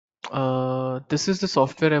This is the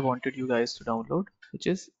software I wanted you guys to download, which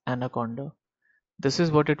is Anaconda. This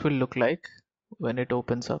is what it will look like when it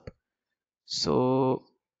opens up. So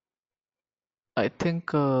I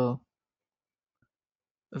think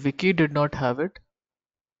Vicky did not have it,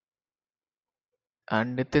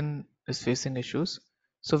 and Nitin is facing issues.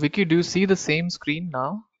 So Vicky, do you see the same screen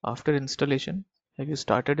now after installation? Have you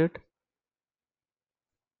started it?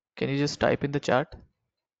 Can you just type in the chat?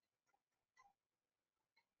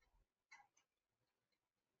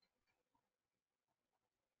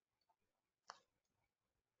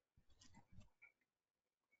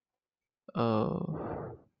 Uh,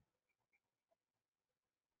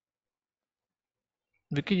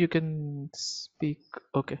 Vicky, you can speak.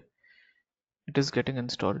 Okay, it is getting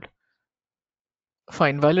installed.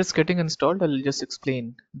 Fine, while it's getting installed, I'll just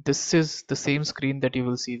explain. This is the same screen that you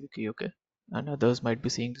will see, Vicky, okay? And others might be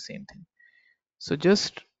seeing the same thing. So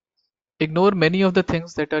just ignore many of the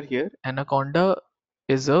things that are here. Anaconda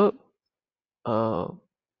is a uh,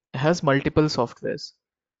 has multiple softwares.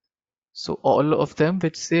 So all of them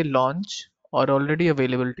which say launch are already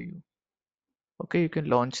available to you. Okay, you can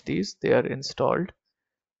launch these, they are installed.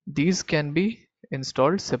 These can be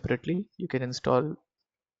installed separately. You can install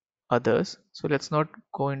others. So let's not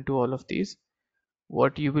go into all of these.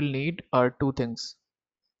 What you will need are two things: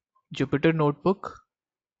 Jupyter Notebook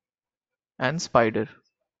and Spider.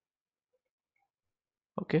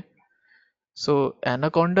 Okay, so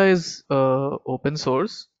Anaconda is open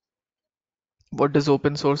source. What does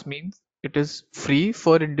open source mean? It is free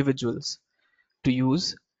for individuals to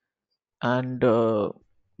use, and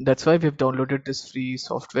that's why we've downloaded this free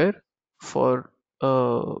software. For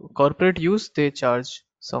corporate use, they charge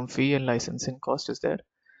some fee and licensing cost is there.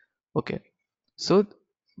 Okay, so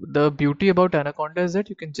the beauty about Anaconda is that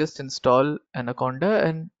you can just install Anaconda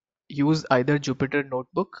and use either Jupyter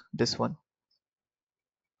Notebook, this one,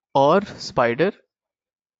 or Spider.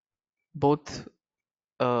 Both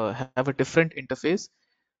have a different interface,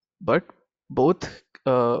 but both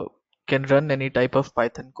can run any type of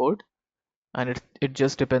Python code, and it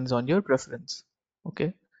just depends on your preference.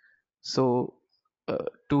 Okay, so uh,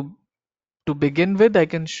 to to begin with, I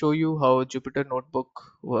can show you how Jupyter Notebook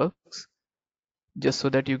works, just so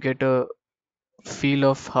that you get a feel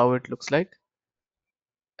of how it looks like,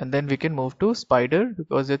 and then we can move to Spider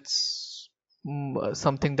because it's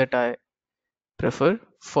something that I prefer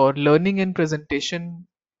for learning and presentation.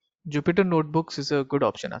 Jupyter Notebooks is a good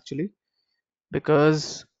option actually,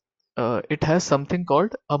 because it has something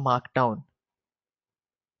called a markdown.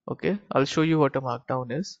 Okay, I'll show you what a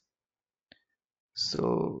markdown is.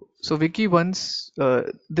 So Vicky, once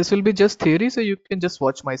this will be just theory, so you can just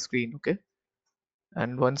watch my screen, okay?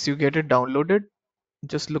 And once you get it downloaded,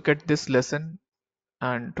 just look at this lesson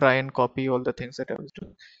and try and copy all the things that I was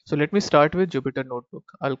doing. So let me start with Jupyter Notebook.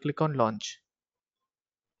 I'll click on launch.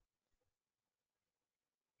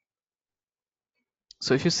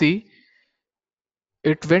 So if you see,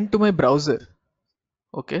 it went to my browser,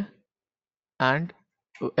 okay? And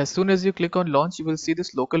as soon as you click on launch, you will see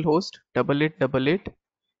this localhost 8888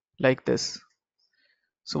 like this.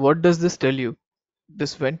 So what does this tell you?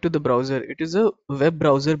 This went to the browser. It is a web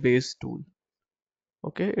browser based tool.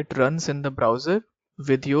 Okay, it runs in the browser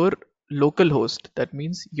with your local host. That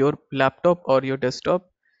means your laptop or your desktop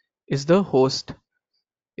is the host,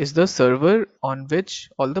 is the server on which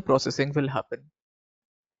all the processing will happen.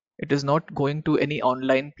 It is not going to any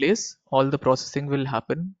online place. All the processing will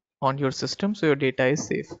happen on your system, so your data is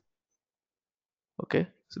safe. Okay,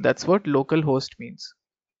 so that's what local host means.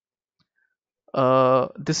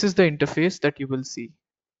 This is the interface that you will see.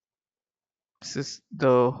 This is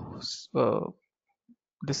the uh,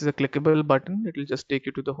 this is a clickable button. It will just take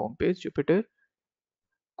you to the home page. Jupyter,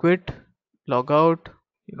 quit, log out.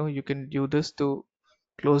 You can do this to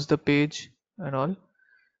close the page and all.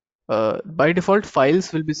 By default,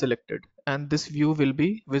 files will be selected, and this view will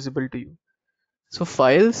be visible to you. So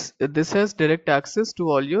files, this has direct access to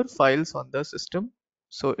all your files on the system.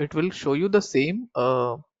 So it will show you the same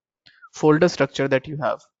folder structure that you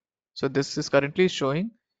have. So this is currently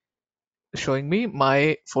showing me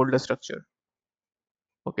my folder structure.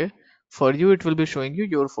 Okay, for you it will be showing you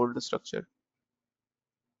your folder structure.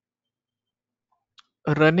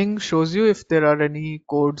 Running shows you if there are any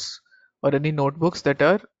codes or any notebooks that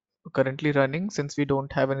are currently running. Since we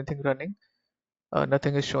don't have anything running,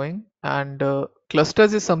 nothing is showing. And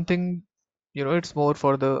clusters is something, it's more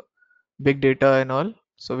for the big data and all,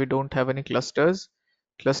 so we don't have any clusters.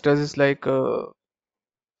 Clusters is like uh,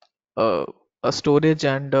 a storage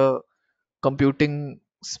and computing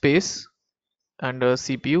space and a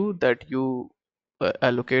CPU that you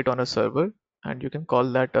allocate on a server, and you can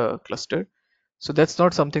call that a cluster. So that's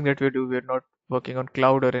not something that we do. We're not working on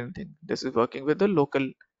cloud or anything. This is working with the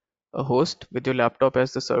local host with your laptop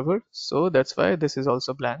as the server. So that's why this is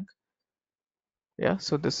also blank. Yeah,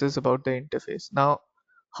 so this is about the interface. Now,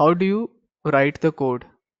 how do you write the code?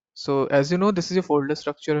 So as you know, this is your folder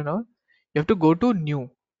structure and all. You have to go to new,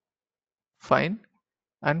 fine,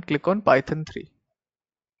 and click on Python 3.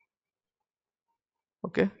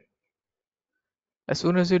 Okay. As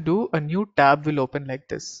soon as you do, a new tab will open like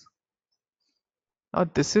this. Now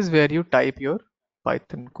this is where you type your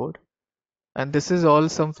Python code. And this is all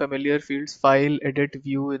some familiar fields: file, edit,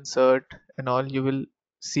 view, insert, and all you will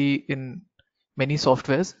see in many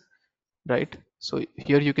softwares, right? So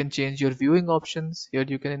here you can change your viewing options. Here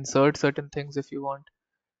you can insert certain things if you want.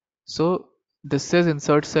 So this says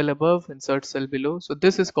insert cell above, insert cell below. So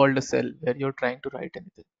this is called a cell where you're trying to write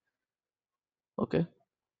anything. Okay.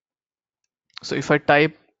 So if I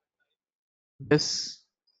type this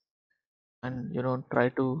and try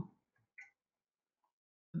to,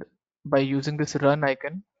 by using this run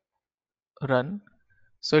icon, run.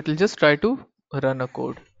 So it will just try to run a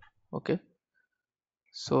code. Okay.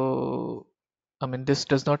 So I mean, this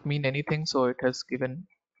does not mean anything. So it has given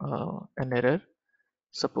an error.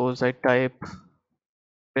 Suppose I type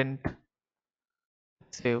print,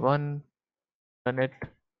 say 1, run it,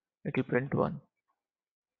 it will print 1.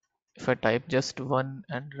 If I type just 1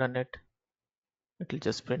 and run it, it will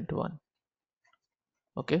just print 1.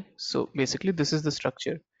 Okay, so basically this is the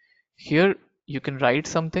structure. Here you can write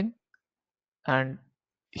something, and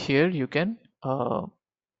here you can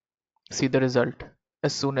see the result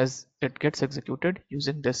as soon as it gets executed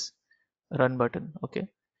using this run button. Okay,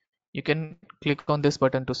 you can click on this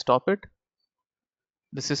button to stop it.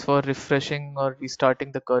 This is for refreshing or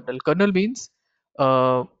restarting the kernel. Kernel means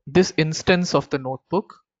this instance of the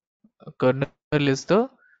notebook. Kernel is the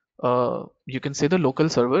you can say the local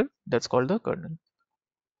server, that's called the kernel.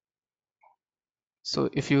 So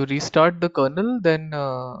if you restart the kernel, then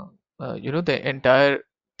the entire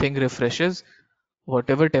thing refreshes.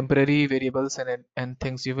 Whatever temporary variables and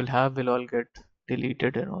things you will have will all get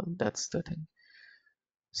deleted and all. That's the thing.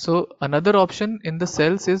 So another option in the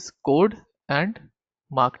cells is code and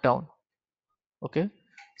markdown. Okay.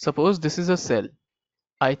 Suppose this is a cell.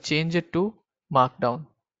 I change it to markdown.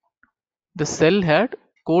 The cell had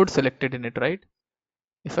code selected in it, right?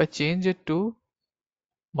 If I change it to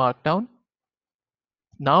markdown,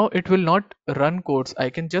 now it will not run codes.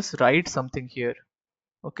 I can just write something here.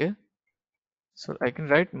 Okay. So I can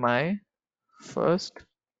write my first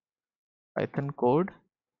Python code,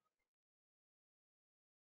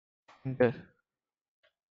 enter,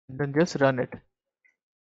 and then just run it.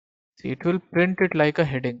 See, it will print it like a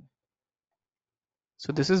heading.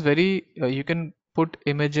 So this is very, you can put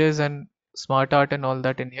images and smart art and all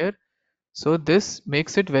that in here. So this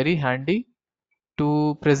makes it very handy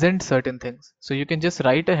to present certain things. So you can just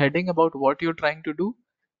write a heading about what you're trying to do,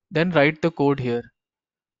 then write the code here.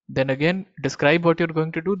 Then again, describe what you're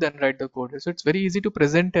going to do, then write the code. So it's very easy to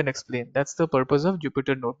present and explain. That's the purpose of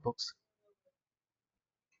Jupyter Notebooks.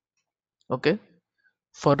 Okay.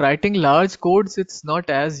 For writing large codes, it's not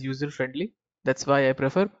as user friendly. That's why I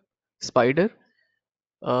prefer Spider.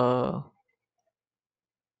 Uh,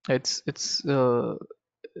 it's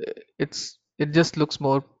it just looks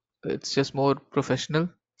more. It's just more professional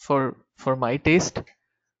for my taste.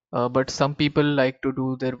 But some people like to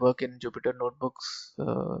do their work in Jupyter Notebooks,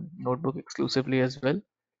 notebook exclusively as well.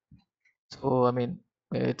 So I mean,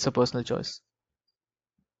 it's a personal choice.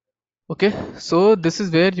 Okay, so this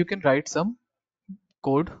is where you can write some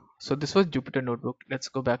code. So this was Jupyter Notebook. Let's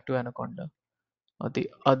go back to Anaconda.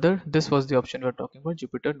 This was the option we are talking about,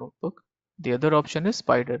 Jupyter Notebook. The other option is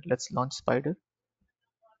Spider. Let's launch Spider.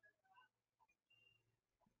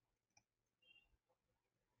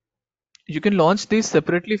 You can launch these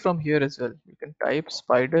separately from here as well. You can type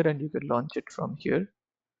Spider and you can launch it from here,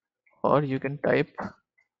 or you can type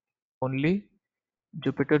only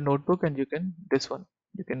Jupyter Notebook and you can this one.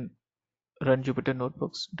 You can run Jupyter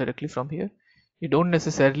Notebooks directly from here. You don't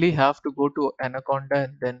necessarily have to go to Anaconda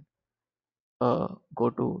and then go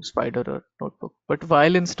to Spider or Notebook. But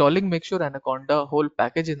while installing, make sure Anaconda whole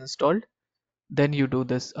package is installed. Then you do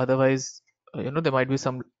this. Otherwise, there might be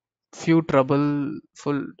some few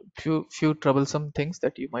troubleful, few troublesome things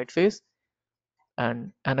that you might face,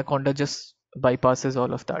 and Anaconda just bypasses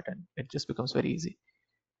all of that, and it just becomes very easy.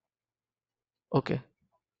 Okay,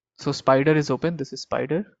 so Spider is open. This is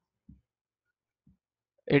Spider.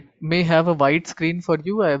 It may have a white screen for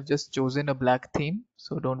you. I have just chosen a black theme,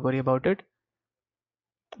 so don't worry about it.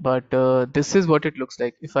 But this is what it looks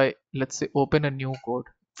like. If I, let's say, open a new code,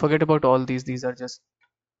 forget about all these are just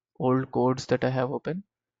old codes that I have open.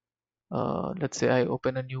 let's say I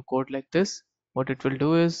open a new code like this. What it will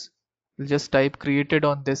do is it'll just type created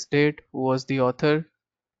on this date, who was the author.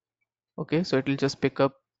 Okay, so it will just pick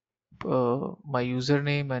up my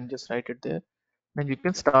username and just write it there. Then you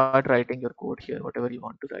can start writing your code here, whatever you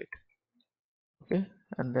want to write. Okay,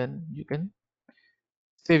 and then you can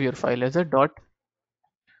save your file as a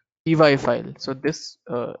 .py file. So this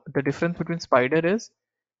the difference between Spider is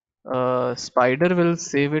Spider will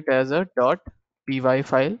save it as a .py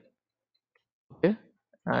file. Okay,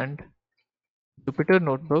 and Jupyter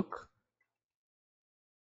Notebook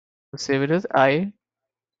will save it as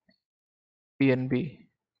IPNB,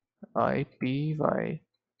 IPYB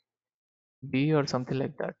or something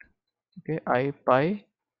like that. Okay,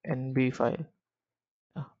 IPyNB file.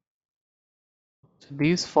 Yeah. So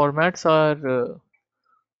these formats are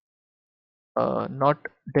not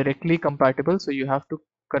directly compatible, so you have to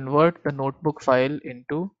convert the notebook file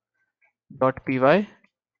into .py.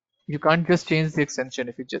 You can't just change the extension.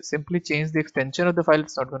 If you just simply change the extension of the file,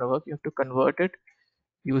 it's not going to work. You have to convert it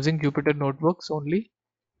using Jupyter Notebooks only.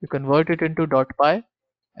 You convert it into .py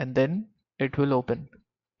and then it will open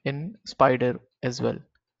in Spider as well.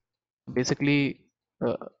 Basically,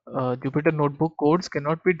 uh, Jupyter Notebook codes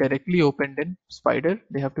cannot be directly opened in Spider.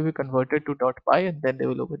 They have to be converted to .py and then they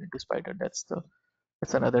will open into Spider. That's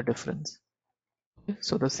another difference. Okay,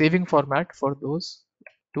 so the saving format for those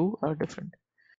two are different.